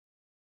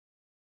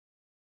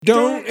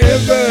Don't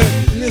ever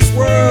in this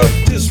world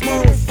just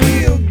wanna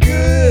feel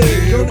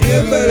good. Don't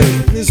ever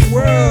in this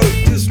world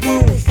just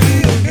wanna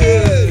feel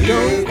good.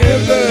 Don't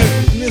ever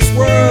in this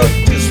world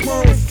just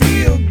wanna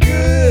feel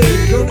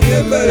good. Don't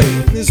ever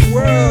in this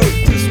world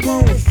just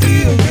wanna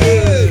feel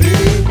good.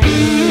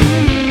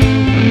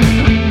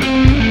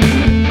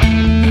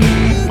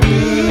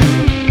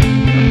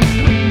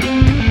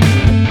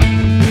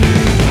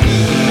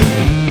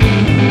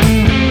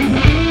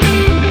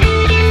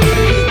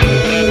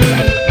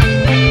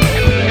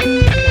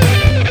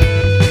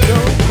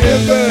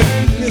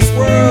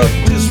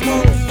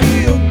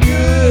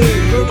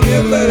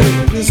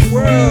 This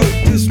world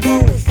just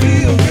wanna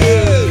feel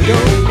good.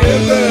 Don't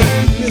ever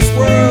in this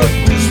world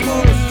just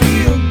wanna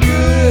feel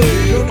good.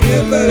 Don't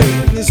ever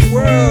in this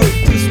world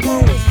just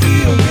wanna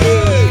feel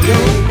good.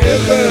 Don't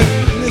ever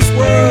in this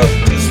world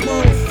just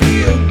wanna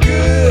feel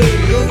good.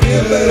 Don't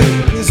ever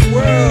in this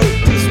world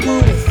just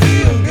wanna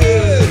feel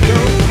good.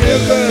 Don't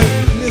ever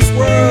in this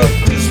world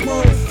just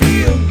wanna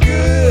feel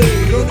good.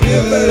 Don't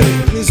ever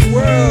in this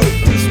world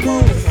just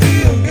wanna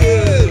feel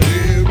good.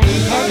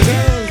 Hard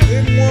times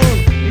in one.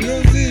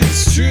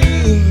 It's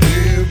true.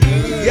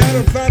 You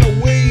gotta find a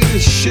way to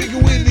shake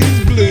away these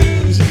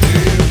blues.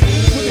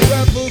 Put the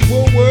right foot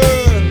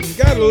forward.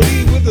 Gotta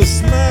leave with a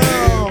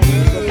smile.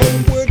 The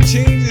whole world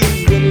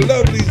changes when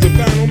love leaves the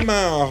final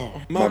mile.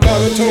 My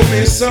father told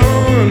me,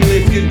 son,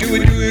 if you do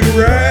it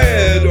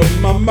right. Or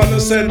my mother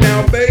said,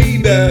 now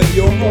baby,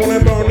 you're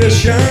only born to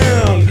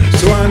shine.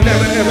 So I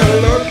never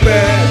ever look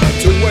back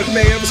to what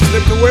may have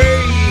slipped away.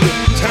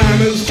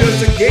 Time is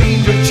just a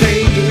gauge of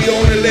change, and we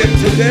only live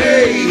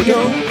today.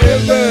 Don't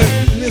ever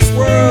in this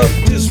world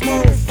just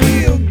wanna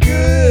feel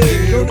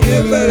good. Don't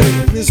ever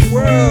in this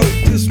world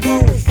just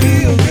wanna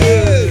feel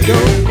good.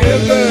 Don't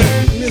ever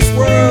in this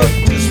world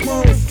just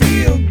wanna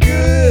feel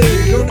good.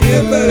 Don't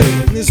ever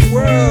in this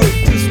world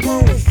just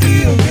wanna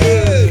feel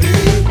good.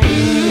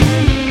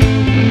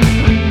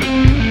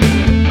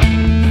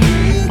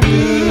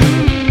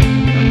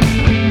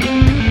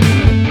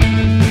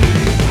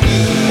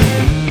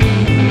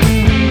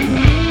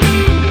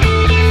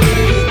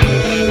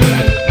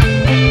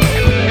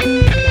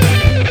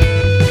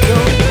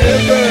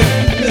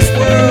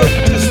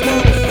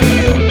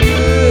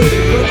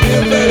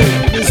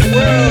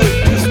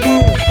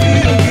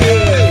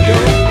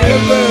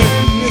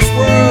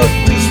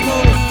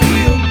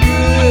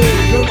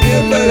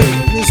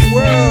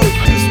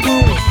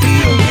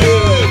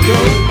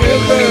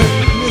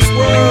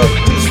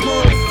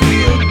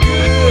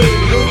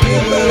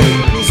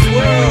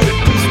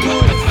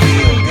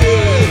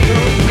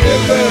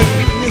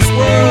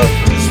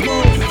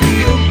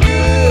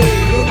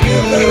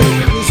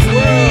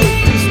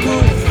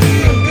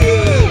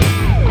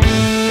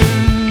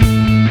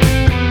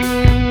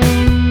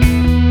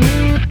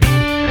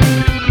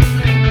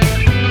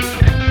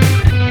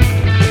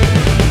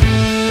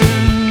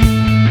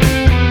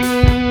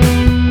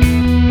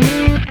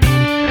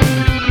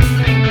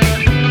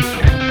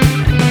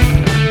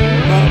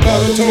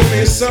 Told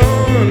me,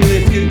 son,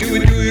 if you do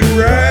it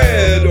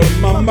right. Or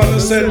my mother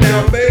said,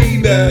 now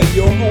baby,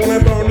 you're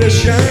only born to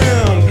shine.